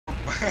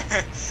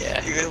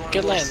Yeah, You guys want to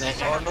good go? land there.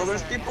 Oh no,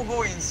 there's people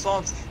going in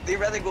swamps. They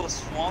rather go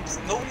swamps.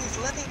 Nobody's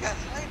letting a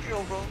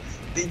hydro, bro.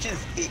 They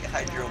just hate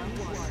hydro.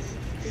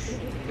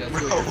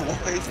 Bro,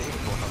 what?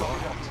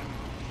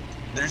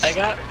 There's. I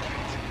got.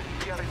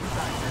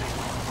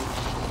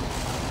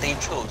 They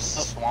chose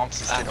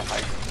swamps instead of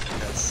hydro.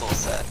 That's so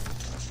sad.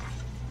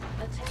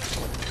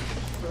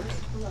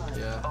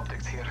 Yeah.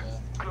 Optics here.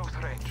 Close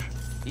range.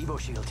 Evo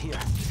shield here.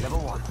 Level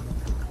 1.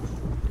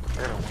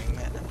 They're a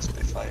wingman and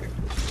Spitfire.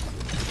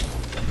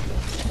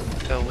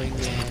 Go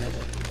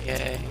wingman.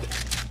 Yay.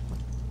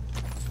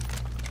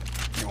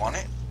 You want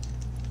it?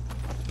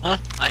 Huh?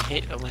 I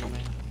hate a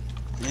wingman.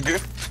 You do?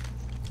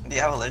 Do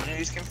you have a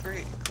legendary skin for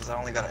it? Because I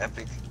only got an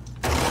epic.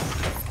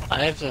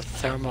 I have the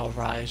thermal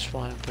rise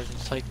one, but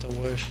it's like the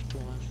worst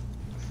one.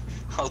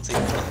 I'll take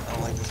it. I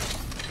don't like this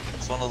one.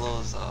 It's one of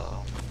those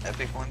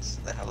epic ones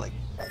that have like.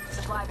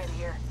 Supply bin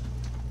here.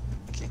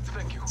 Okay.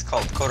 Thank you. It's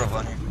called Code of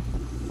Honor.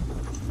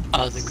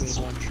 Oh, the good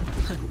one.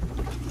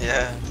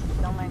 Yeah.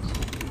 Don't mention.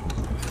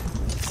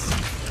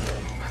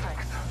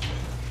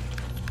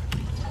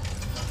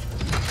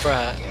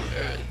 Bruh,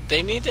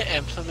 they need to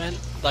implement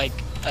like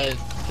a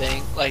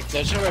thing, like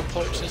there's a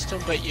report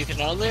system, but you can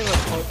only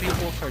report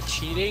people for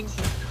cheating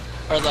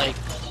or like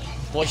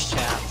voice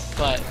chat.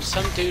 But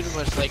some dude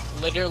was like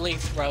literally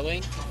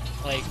throwing,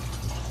 like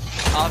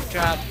off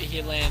drop,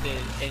 he landed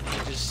and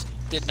he just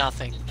did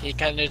nothing. He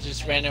kind of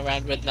just ran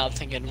around with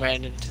nothing and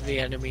ran into the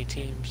enemy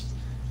teams.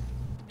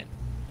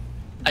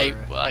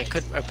 I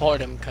couldn't report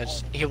him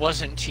because he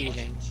wasn't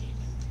cheating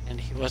and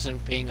he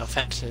wasn't being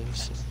offensive.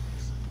 So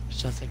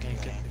there's nothing I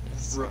could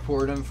do.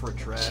 Report him for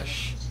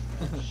trash.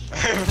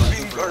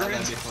 Being garbage.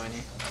 That'd be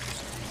funny.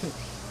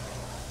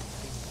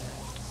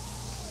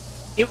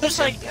 He was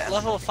like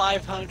level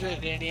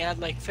 500 and he had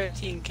like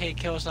 15k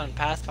kills on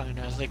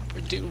Pathfinder. I was like,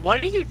 dude,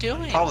 what are you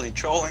doing? Probably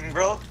trolling,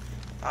 bro.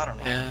 I don't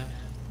know. Yeah.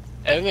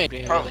 It made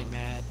me really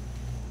mad.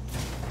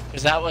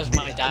 Cause that was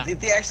my dad. Did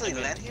they actually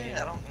land here? I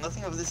don't.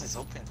 Nothing of this is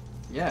open.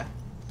 Yeah.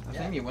 I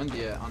think he went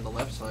on the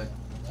left side.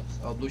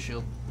 Oh, blue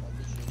shield.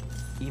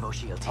 Evo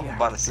shield I'm here.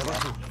 about to see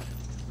that.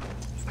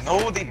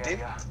 No, they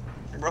didn't.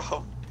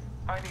 Bro.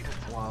 I need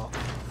it. Wow.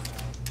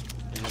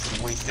 You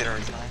just wasted our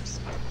times.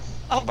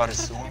 Oh, I'm about to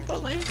sue him.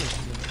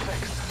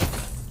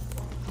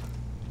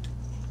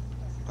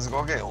 Let's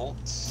go get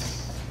ults.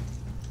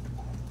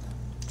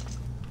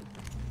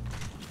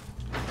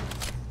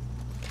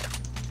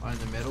 In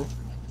the middle.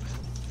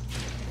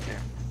 Yeah.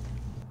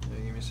 Yeah,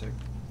 give me a sec.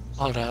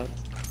 Hold up.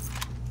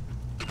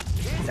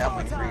 Yeah, I'm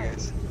waiting for you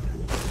guys.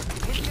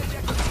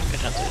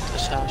 Gonna do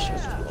this house.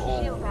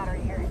 Shield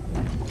battery here.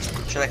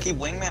 Should I keep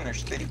wingman or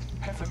spitty?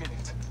 Half a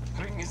minute.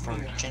 Ring is For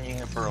near. changing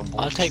it for a bull?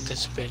 I'll take the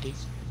spitty.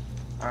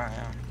 Alright,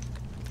 yeah.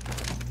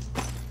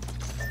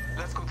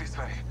 Let's go this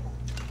way.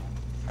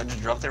 I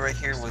just dropped it right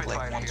here with like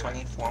Spitfire 120,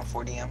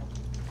 140 ammo.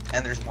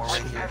 And there's more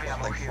right here, Heavy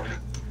ammo like here. 40.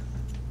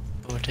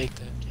 We'll take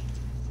that.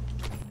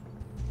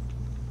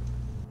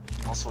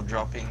 Also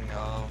dropping 10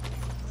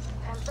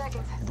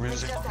 seconds.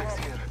 bruiser. Just Optics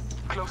ahead. here.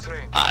 Close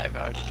range. I've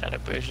already got a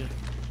vision.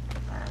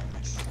 Alright,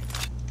 nice.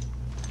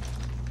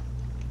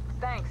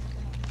 Thanks.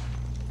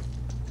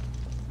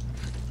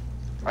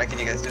 Alright, can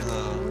you guys do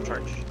the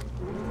charge?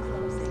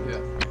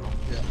 Yeah.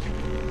 Yeah.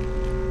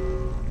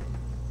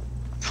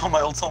 Oh, my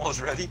ult's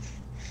almost ready.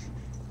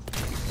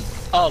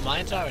 Oh,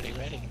 mine's already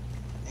ready.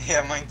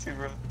 Yeah, mine too,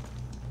 bro.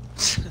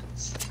 It's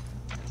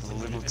a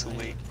little too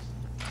late.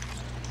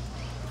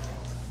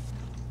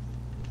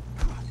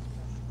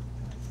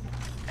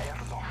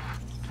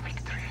 Airloft.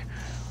 Victory.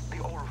 The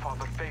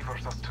All-Father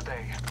favors us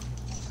today.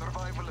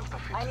 Survival of the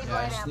I fittest. need Yeah,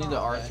 I light just need ammo.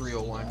 the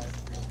R301.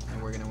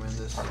 And we're gonna win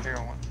this. Hero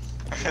one.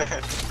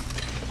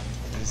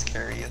 Just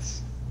carry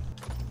us.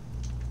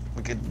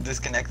 We could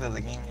disconnect the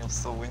game, you'll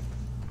still win.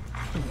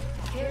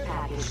 Care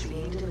package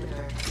being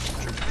delivered.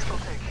 Pistol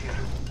take here.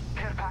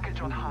 Care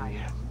package on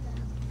high.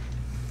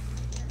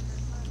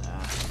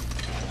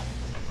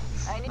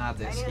 Nah, I need, not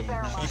this game.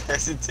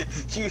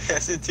 You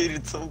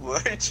hesitated so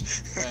much.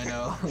 I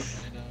know.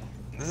 This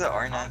is an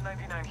R9.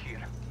 R99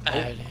 here. I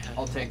already have.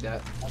 I'll take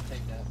that.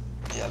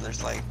 Yeah,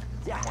 there's like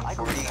Yeah, I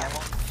go 140 with that.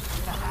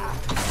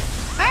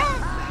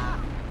 ammo.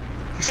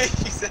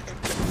 He said.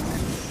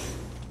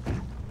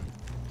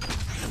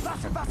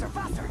 Faster, faster,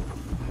 faster!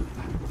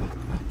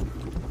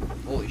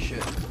 Holy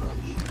shit.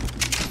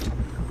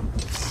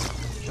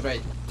 Should I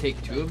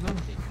take 2 of them?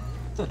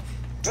 Double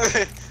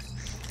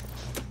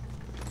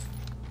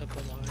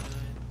R9.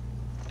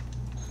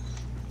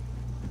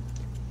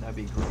 That'd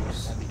be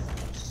gross.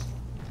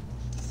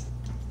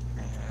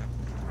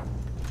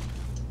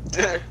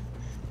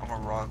 I'm a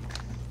rock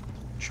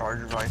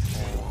charge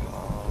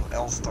rifle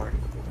L-Star.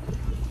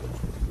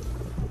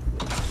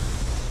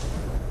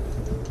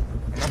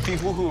 You know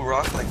people who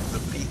rock like the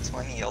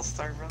P20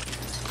 L-Star, bro?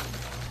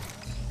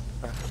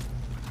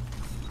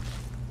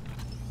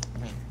 I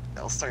mean,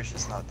 L-Star's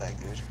just not that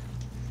good.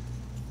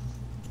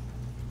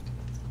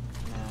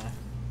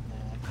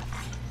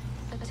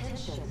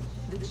 Attention.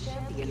 The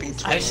champion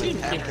is P20 I've seen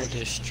hammer. people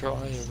destroy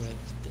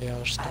with the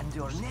L-Star. And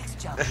your next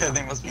jump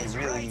They must be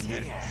really is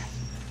good. right here.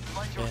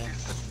 Mind your Yeah.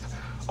 distance.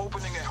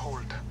 Opening a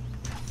hold.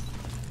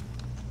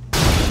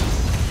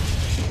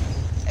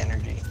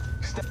 Energy.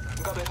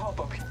 Got a hop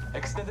up.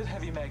 Extended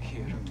heavy mag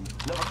here.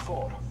 Level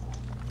 4.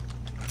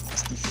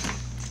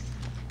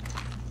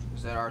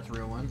 Is that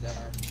R301?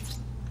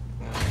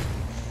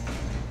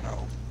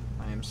 No.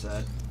 I am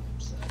sad.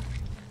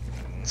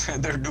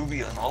 There do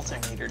be an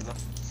alternator though.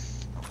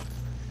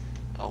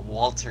 A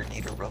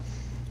Walternator, bro.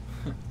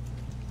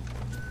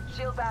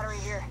 Shield battery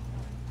here.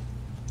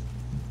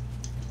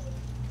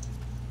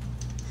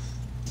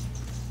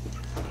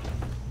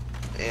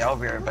 Hey, I'll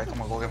be right back. I'm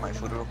gonna go get my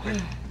food real quick.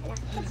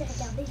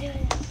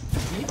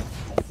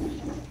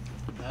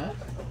 Hã?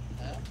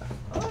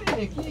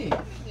 Olha aqui.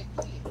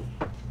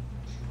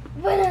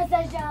 Bună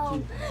să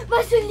jau!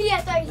 Vasulia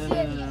to Não,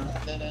 idzie! não, não.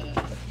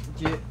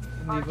 De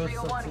nível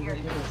R301 here.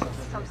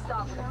 Some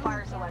stop with a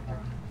fire selector.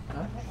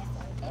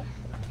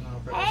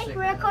 Hey,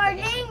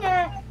 recording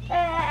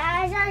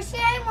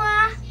exercei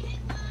moi!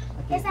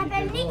 Il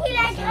s'appelle Nicki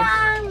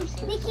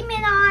Legrand! Nicki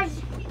Minaj!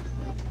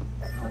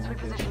 Let's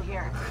reposition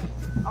here.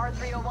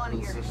 R301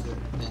 here.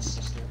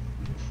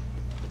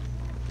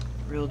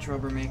 Real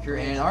troublemaker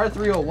and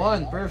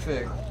R301,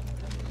 perfect.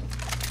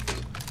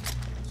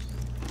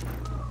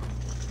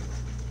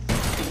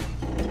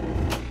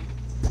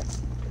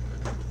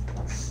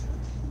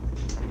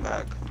 I'm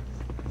back.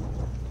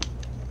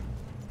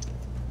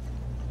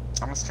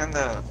 I'm gonna scan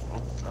the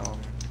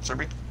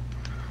survey.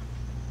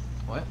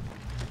 What?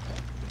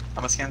 I'm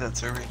gonna scan that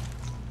survey.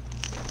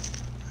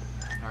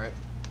 Alright.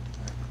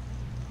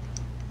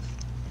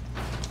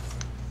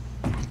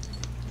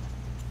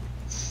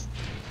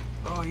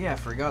 Oh yeah, I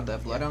forgot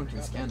that Bloodhound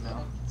can scan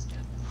now.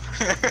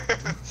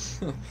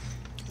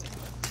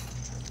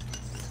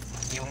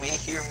 You may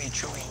hear me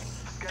chewing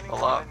Scanning a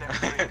lot. for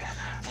the next ring.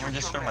 I'm gonna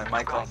just Use your turn my neck to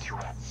mic off. guide you.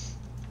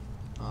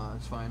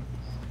 It's fine.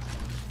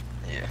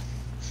 Yeah.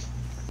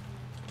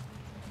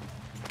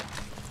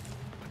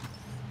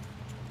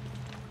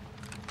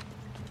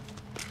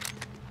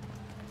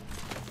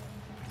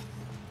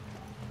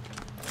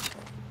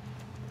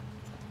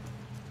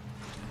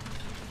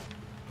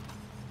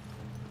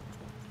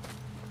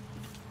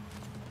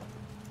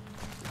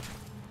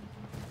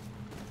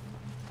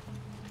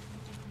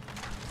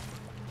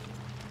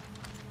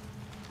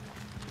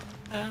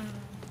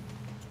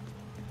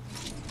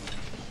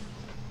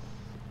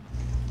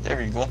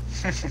 There you go.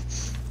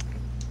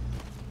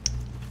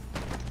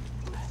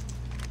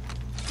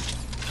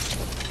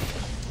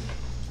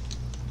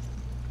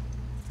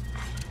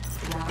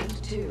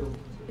 Round 2.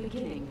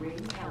 Beginning ring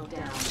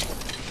countdown.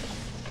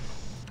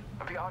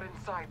 We are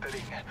inside the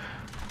ring.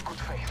 Good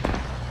faith.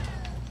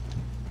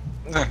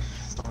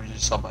 Somebody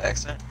just saw by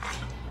accident.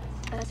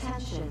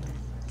 Attention.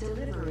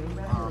 Delivering don't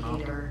know.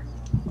 replicator.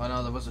 Oh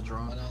no, that was a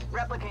drone.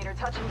 Replicator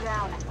touching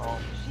down. Oh.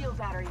 Shield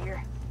battery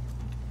here.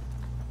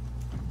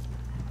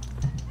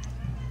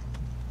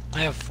 I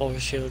have 4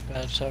 shield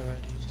bats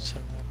already, so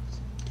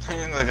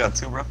I got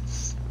 2, bro.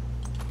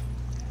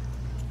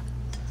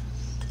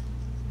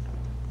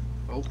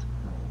 Oh.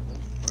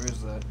 Where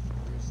is that?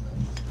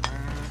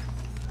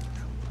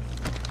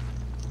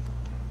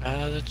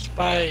 that's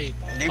by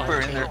Deeper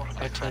in there.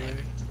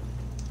 artillery.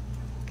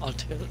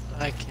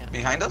 I can't.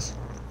 Behind us?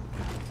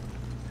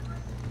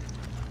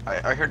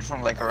 I heard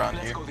from like around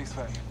Let's here. go this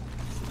way.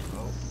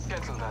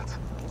 Cancel that.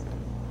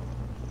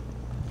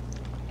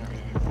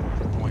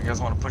 Oh, you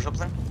guys want to push up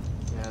then?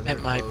 Yeah, they're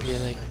It might close. be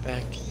like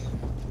back.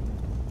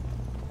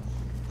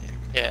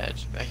 Yeah,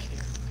 it's back here.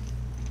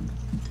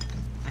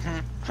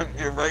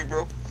 You're right,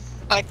 bro.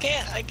 I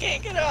can't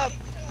get up.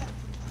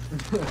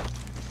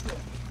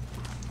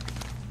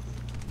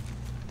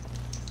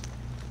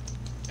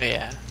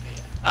 Yeah.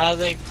 I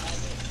think.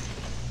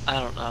 I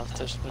don't know if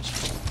there's much.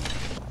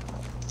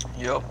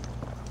 Yup.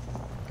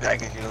 Yeah, I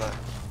can hear that.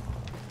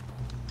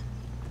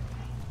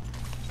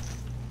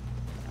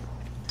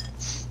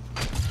 It's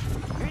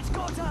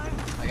go time.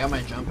 I got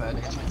my jump pad.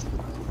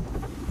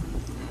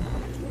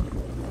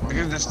 We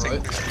can just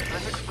take.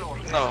 Let's explore.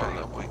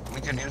 No, we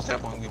can use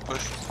that when we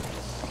push.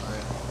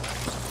 Alright,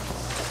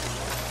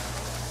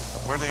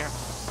 Where they at?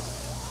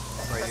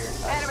 right here.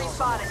 Enemy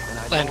spotted. And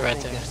I Land don't right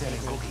think there. there's any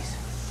cookies.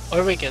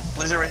 Or we could.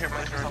 Blazer right here,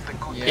 Blazer. Something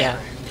good. Yeah.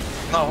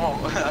 No,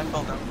 I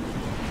fell down.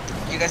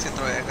 You guys can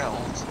throw it. I got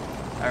ults.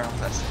 I don't know if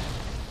that's.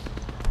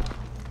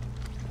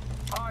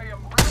 I am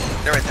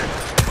They're right there.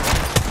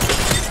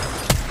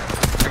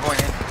 They're going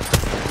in.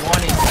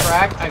 One in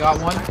crack. I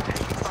got one.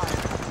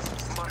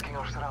 marking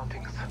our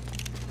surroundings.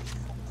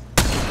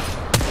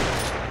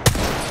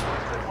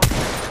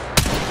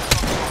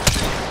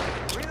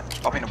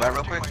 Popping the bat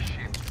real quick.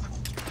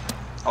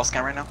 I'll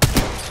scan right now.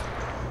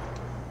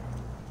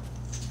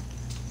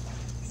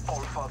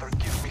 All Father,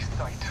 give me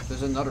sight.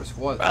 There's another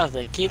squad. Wow,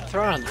 they keep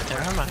throwing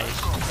thermite.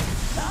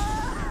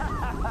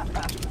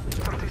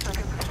 30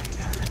 seconds.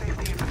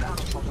 Safety in the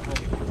hands of the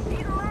enemy.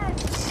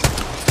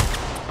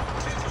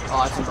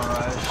 Oh, it's a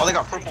barrage. Oh, they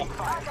got purple.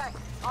 Contact.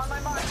 On my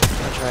mark.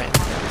 That's right.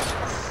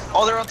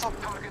 Oh, they're on top.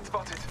 Target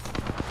spotted.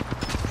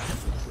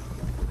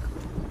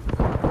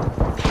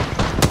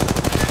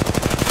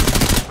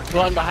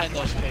 One behind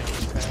those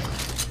papers, right?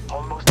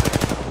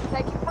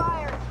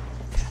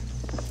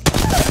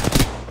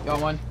 Got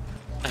one.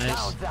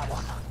 Nice.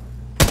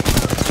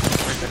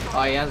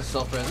 Oh, he has a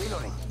self-res.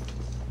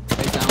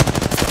 Right down.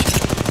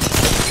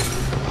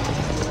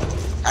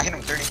 I hit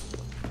him 30.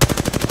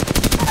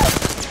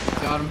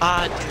 Got him.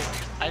 Ah,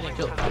 dude. I didn't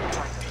kill him.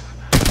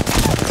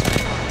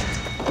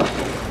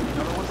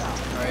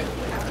 Alright.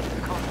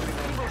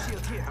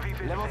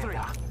 Level 3.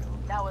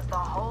 That was the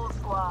whole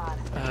squad.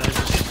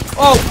 Just,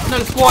 Oh!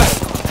 Another squad!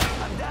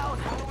 I'm down.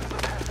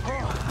 Oh,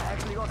 I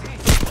actually got hit.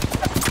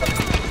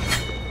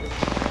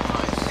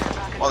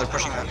 Oh, they're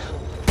pushing that.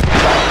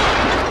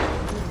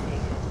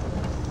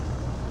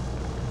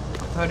 I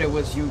thought it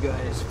was you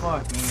guys.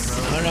 Fuck me, I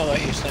bro. don't know what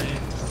you're saying.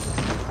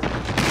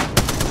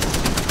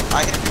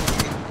 I hit him.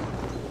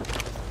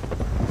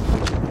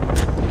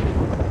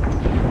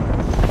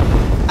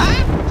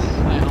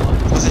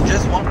 Was it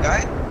just one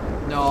guy?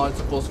 No, it's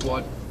a full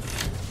squad.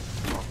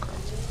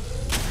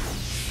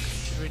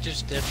 Should we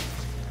just dip?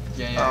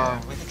 Yeah.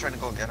 We can try to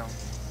go get him.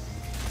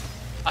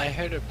 I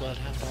heard a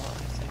bloodhound ball, I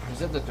think.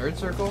 Is it the third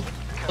circle?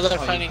 Oh, they're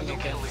Oh, fighting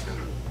again.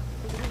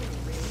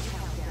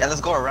 Yeah,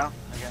 let's go around,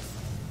 I guess.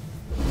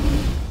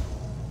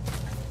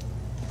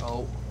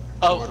 Oh.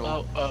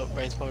 Oh,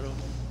 Wraith portal.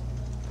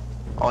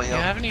 Oh, Do you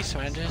yeah. have any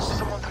surrenders?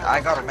 I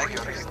got a mech.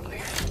 Alright.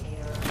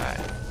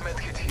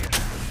 Medkit here.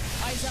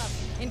 Eyes up.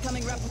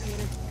 Incoming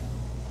replicator.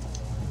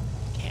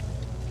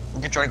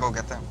 We can try to go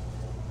get them.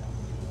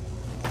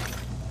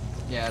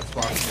 Yeah, it's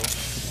possible.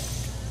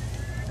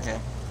 Okay.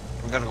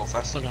 We gotta go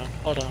fast.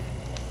 Hold on.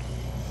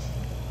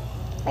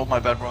 Oh, my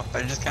bad, bro.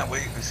 I just can't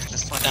wait. It's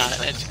just 20 Nah,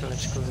 seconds.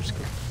 it's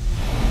cool.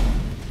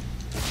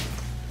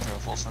 I'm gonna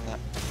full send that.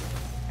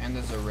 And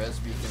there's a res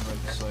beacon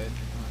right beside.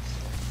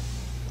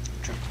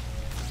 True.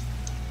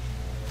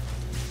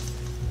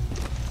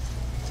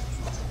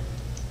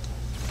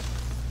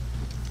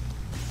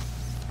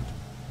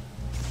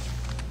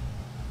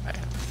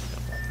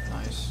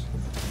 Nice.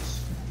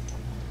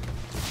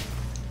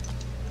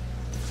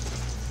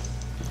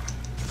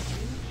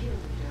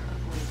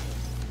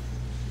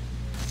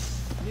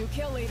 New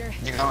kill leader.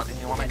 You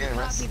wanna get a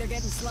rest? They're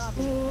getting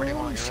sloppy. Where do you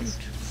wanna get a rest?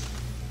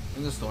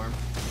 In the storm.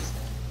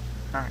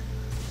 Alright.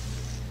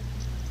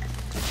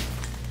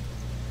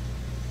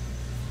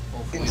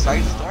 Hopefully Inside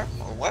the not. storm?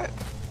 Or what?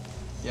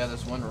 Yeah,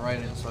 there's one right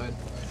inside.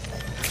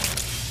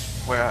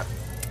 Where at?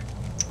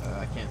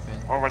 I can't pin.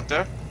 Oh, right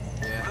there?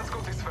 Yeah. Let's go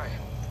this way.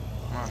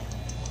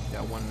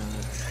 Got 1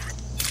 minute.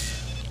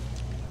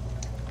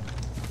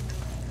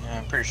 Yeah,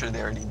 I'm pretty sure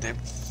they already did.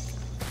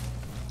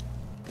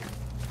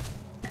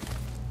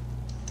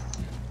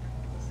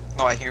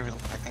 No, I hear them,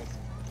 I think.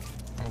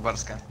 I'm about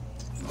to scan.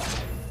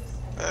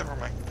 Never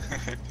mind.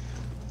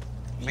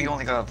 We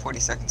only got 40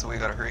 seconds, so we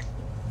gotta hurry.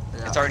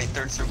 Yeah. It's already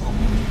third circle.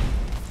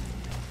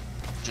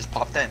 Just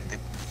popped in, dude.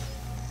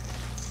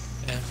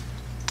 Yeah.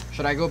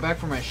 Should I go back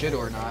for my shit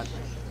or not?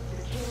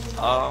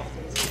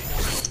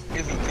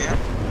 If you can.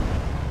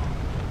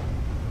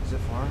 Is it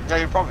far? Yeah,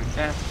 you probably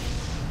can.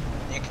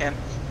 You can.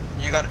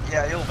 You got.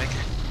 Yeah, you'll make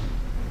it.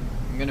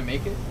 I'm gonna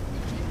make it?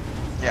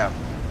 Yeah.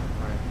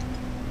 Alright.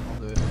 I'll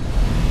do it.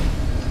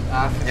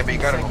 Yeah, but you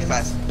gotta go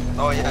fast.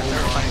 Oh yeah,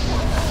 never mind.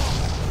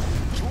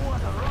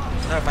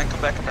 Never mind,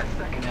 come back.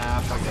 Nah,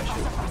 fuck that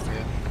shit.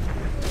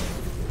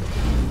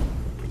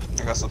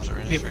 I got some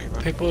syringes for you,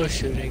 bro. People are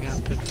shooting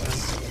up in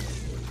front.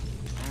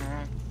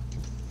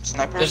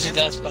 Sniper? There's a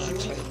death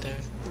box right there.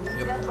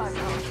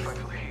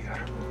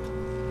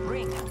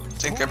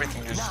 Take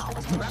everything, just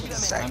I'm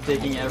sack.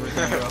 taking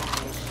everything, bro.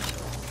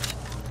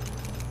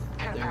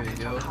 There we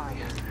go.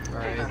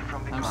 Alright,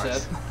 I'm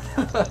set.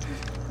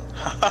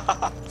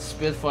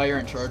 Spitfire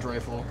and charge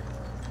rifle.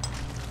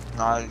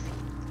 Nah,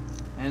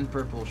 And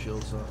purple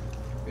shield, so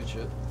good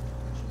shit.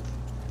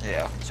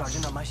 yeah.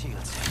 Charging up my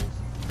shields.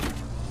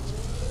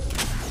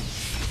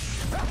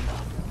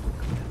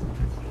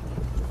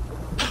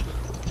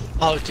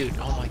 Oh, dude.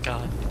 Oh my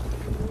god.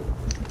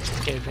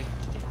 Scared me.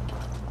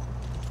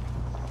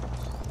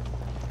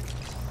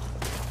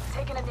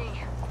 Taking a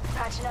knee.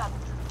 Patching up.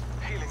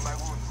 Healing my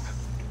wounds.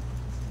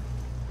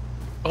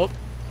 Oh.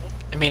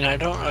 I mean, I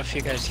don't know if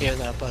you guys hear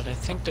that, but I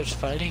think there's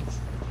fighting.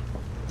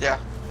 Yeah.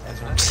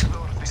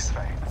 Explore this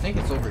way. I think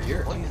it's over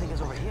here. What do you think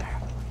is over here?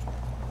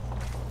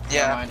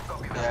 Yeah.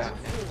 Never mind. Yeah.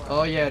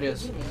 Oh yeah, it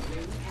is.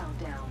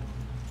 Countdown.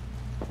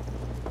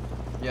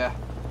 Yeah.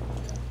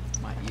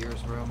 My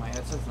ears, bro. My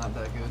headset's not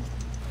that good.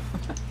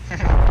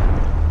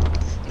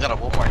 You got a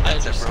Walmart I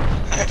headset, just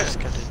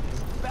bro. got it.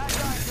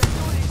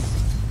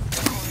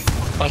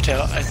 Watch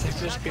out. I think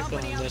there's people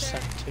on this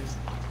side too.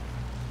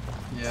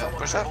 Yeah.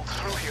 Push up.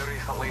 Through here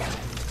recently.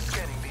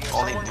 Scanning the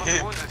Oh, they someone was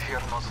did. wounded here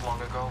not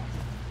long ago.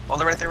 Oh,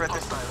 they're right there, right there.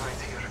 Hostile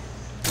right here.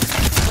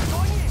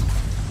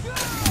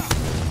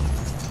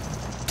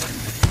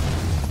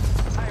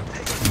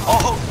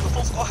 Oh, the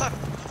full squad.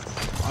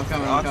 I'm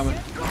coming.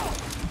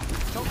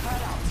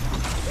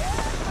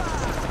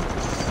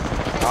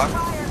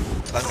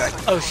 That guy.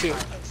 Oh shoot.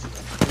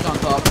 He's on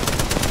top.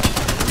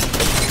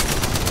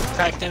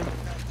 Cracked him.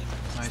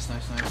 Nice.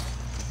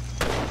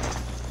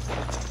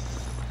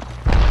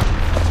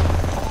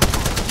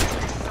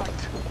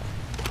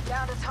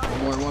 Down to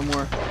time. One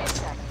more.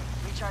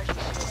 Recharging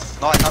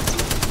No, I have two.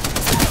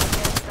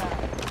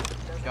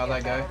 Got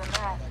that guy.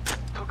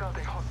 Took out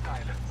a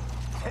hostile.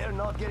 They're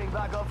not getting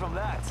back up from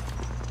that.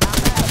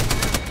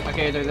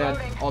 Okay, they're dead.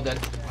 All dead.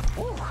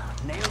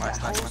 Nailed that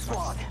whole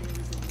squad.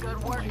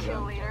 Good work,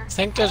 kill leader. I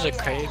think there's a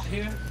crave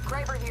here.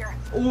 Graver here.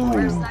 Ooh.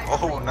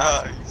 Oh,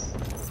 nice.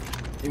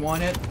 You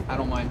want it? I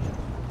don't mind.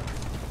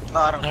 No,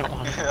 I don't. I don't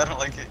want it. I don't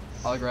like it.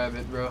 I'll grab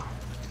it, bro.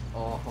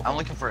 Oh, I'm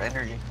looking for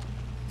energy.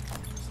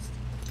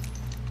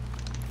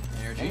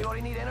 energy.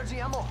 Anybody need energy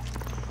ammo?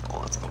 Oh,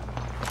 let's go.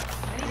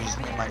 I'm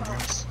using my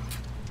drinks.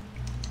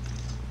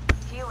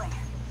 Healing.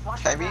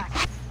 Watch Heavy? your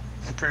back.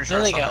 I'm pretty I sure I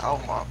only saw got, the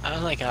album. I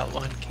only got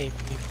 1 KP.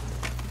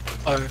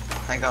 Or,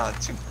 I got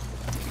two.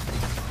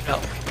 got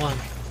 1.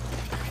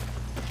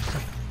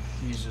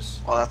 Jesus.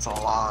 Well, that's a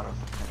lot of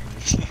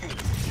energy.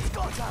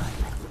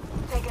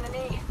 Taking a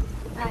knee.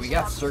 Yeah, we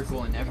got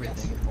circle and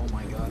everything. Oh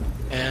my god.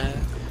 Yeah,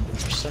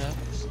 percent.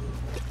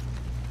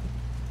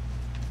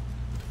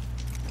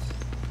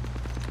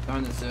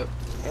 Darn the zip.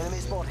 Enemy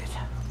spotted.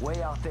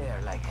 Way out there,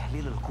 like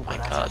little My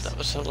cucarachas. god, that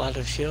was a lot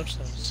of shield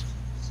cells.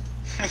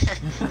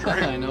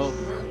 I know.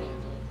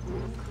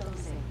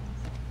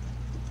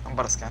 I'm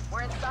about to scan.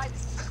 We're inside.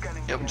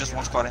 Scanning. Yep, just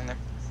one squad in there.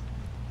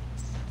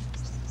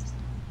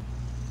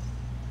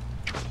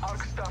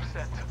 Arc star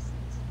set.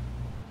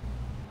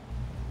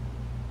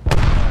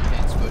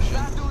 Pants pushing.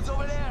 That dude's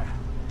over there.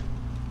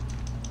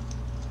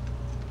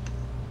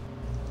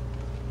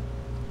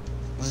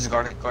 This is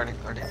guarding. Two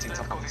Let's go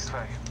top. this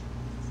way.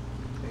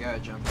 They gotta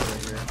jump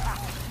right here.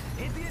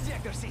 Hit the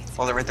ejector seat.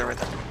 Oh, they're right there.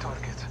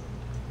 Target.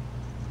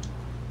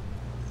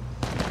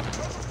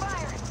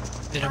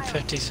 Did him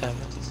 57.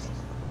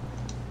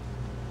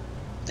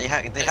 They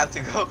have to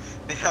go.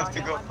 They have to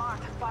go. My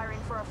mark. Firing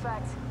for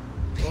effect.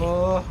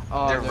 Oh,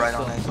 They're right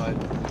still on it. inside.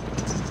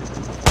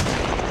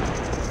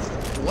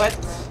 What?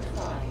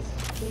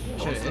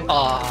 Should've hit.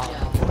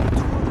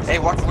 Aw, Hey,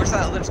 watch. Where's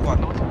that other squad?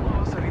 Not all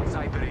of us are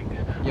inside the ring.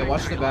 Yeah,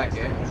 watch the back,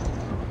 eh?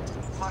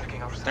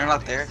 Marking our They're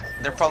not there.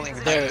 They're probably.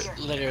 they're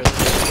literally.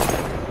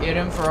 Hit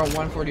him for a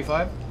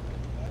 145.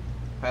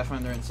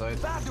 Pathfinder inside.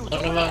 That dude's One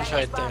of over there. them's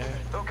right there.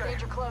 Okay.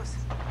 Danger close.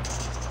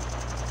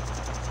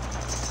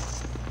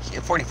 Yeah,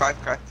 45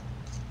 cracked.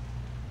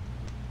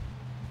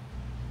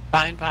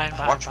 Fine.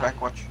 Watch back.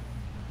 Watch.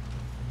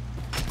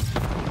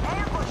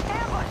 Ambush.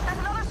 There's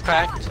another squad.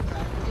 Cracked.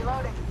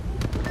 Reloading.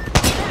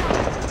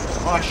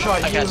 Oh, I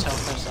shot I you.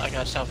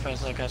 got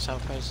self-res.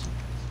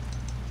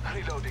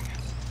 Reloading.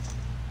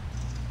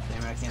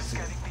 Damn it, I can't see.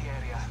 Scanning the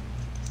area.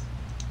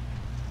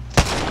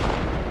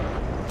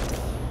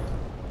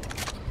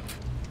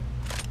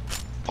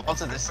 Pop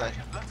to this side.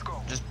 Let's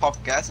go. Just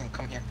pop gas and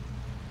come here.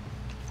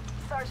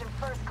 Sergeant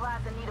First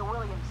Class Anita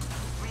Williams.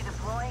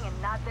 Redeploying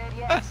and not dead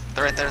yet.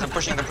 They're right there. They're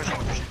pushing. Up in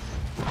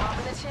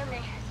the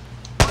chimney.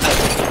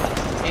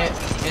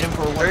 Hit him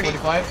for a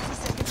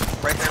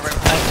 145. Right there. I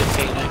have the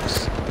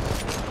Phoenix.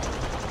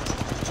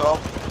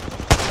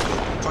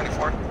 12.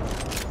 24.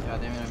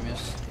 God damn it, I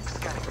missed.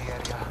 Scanning the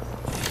area.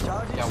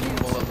 Got one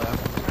bullet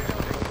left.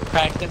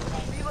 Cracked him.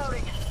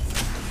 Reloading.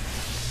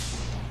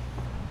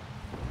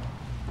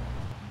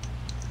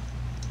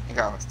 You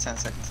got 10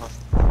 seconds left.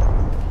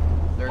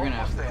 They're gonna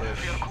have to There. We are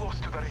push. close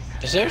to the ring.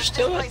 Is there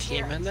still a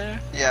team in there?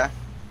 Yeah.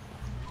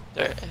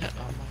 There. Oh my god.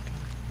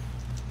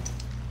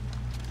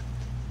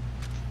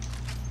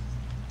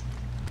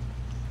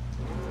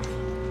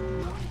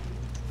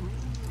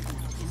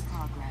 In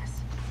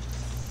progress.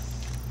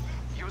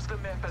 Use the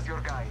map as your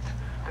guide.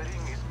 The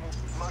ring is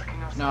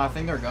marking us. No, I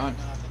think they're gone.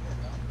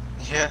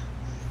 Yeah.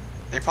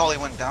 They probably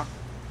went down.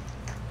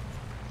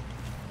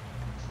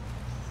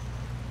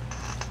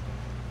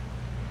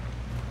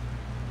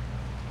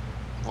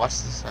 Watch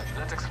this side.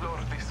 Let's explore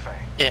this way.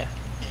 Yeah.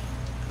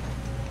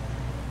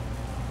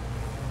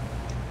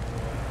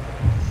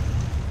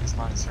 It's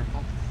not a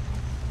circle.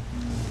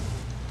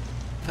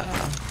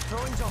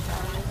 Throwing jump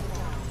pad.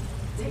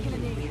 Taking a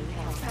knee.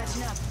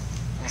 Patching up.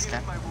 Let's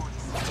scan. My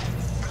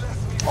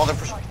wounds. Oh, they're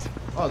pushing.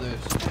 Oh, there's.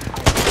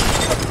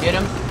 Hit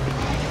him.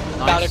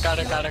 Got Nice.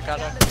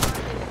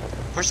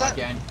 it. Push that.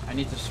 Again, I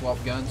need to swap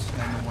guns. And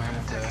then where I'm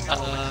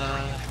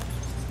at.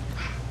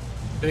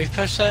 Do we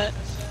push that?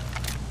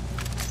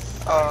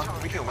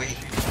 We can wait.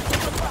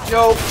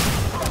 Yo.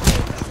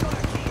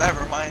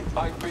 Never mind.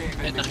 I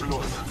bathe in the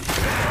blood.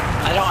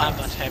 I don't have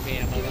much heavy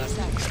ammo left.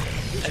 I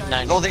have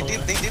 90 No, they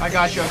bullets. did. I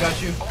got you. All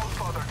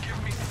Father,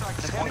 give me sight.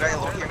 There's one guy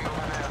alone here.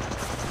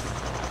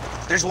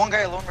 There's one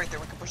guy alone right there.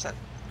 We can push that.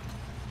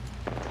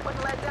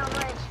 Putting lead down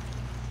range.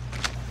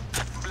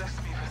 Bless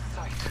me with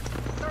sight.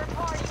 Third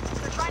party.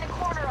 They're trying to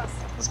corner us.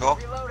 Let's go.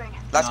 Reloading.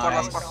 Last squad.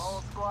 Nice.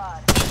 Whole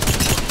squad.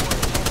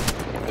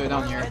 They're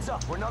down here. Heads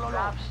up, we're not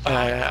alone.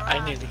 I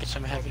need to get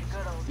some heavy.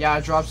 Good old Yeah, I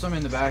dropped some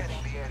in the back.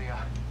 Scanning the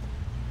area.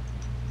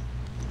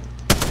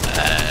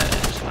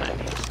 It's fine.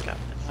 He's got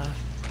enough.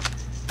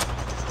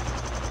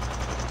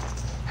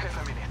 Half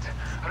a minute.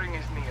 Ring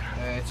is near.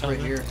 It's right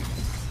here.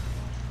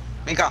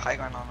 We got high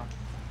ground on them.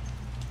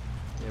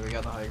 Yeah, we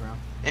got the high ground.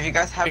 If you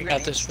guys have We got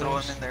grenades, this throw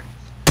first. them in there.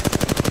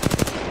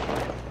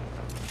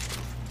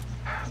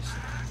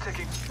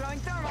 Taking.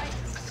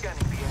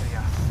 Scanning the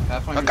area.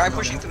 Pathfinder. A guy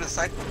pushing to the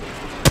side.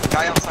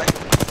 Guy on side.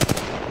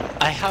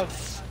 I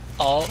have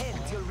all.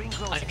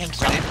 I can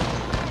stop.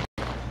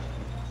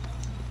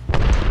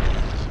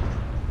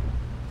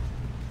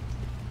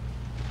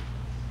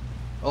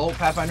 Oh,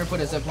 Pathfinder put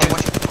a zip Hey, line.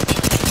 watch.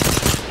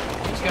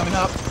 He's coming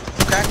up.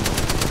 Crack.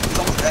 He's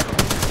almost dead.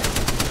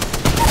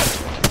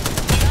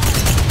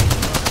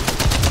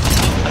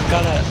 I've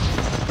got a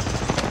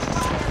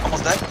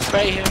Almost dead.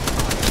 right here.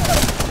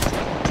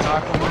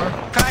 Knock one more.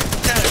 Crack,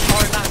 dead,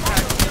 or not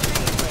crack.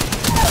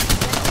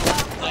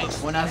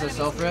 Nice. One has a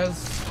self-res.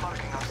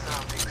 Marking our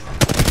surroundings.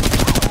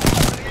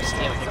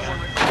 Steal the gun.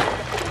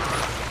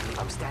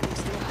 I'm standing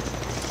still.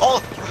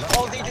 Oh,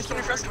 they just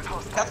finished rest.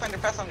 Pathfinder.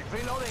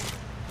 Reloading.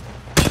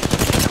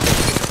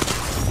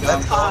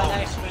 Let's go. Oh,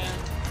 nice man.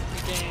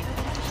 Good game.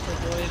 For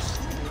boys.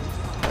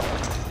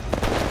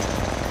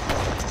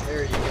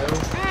 There you go.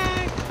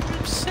 Crack,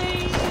 I'm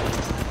safe.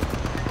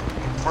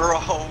 Bro.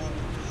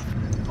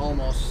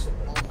 Almost.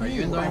 Are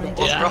you in diamond?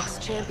 Almost, Yeah. bro.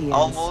 Champions.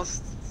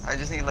 Almost. I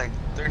just need like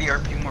 30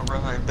 RP more, bro.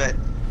 I bet.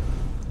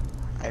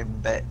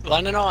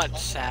 Wanna know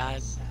what's sad?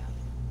 Is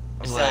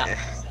What? that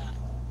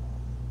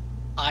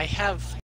I have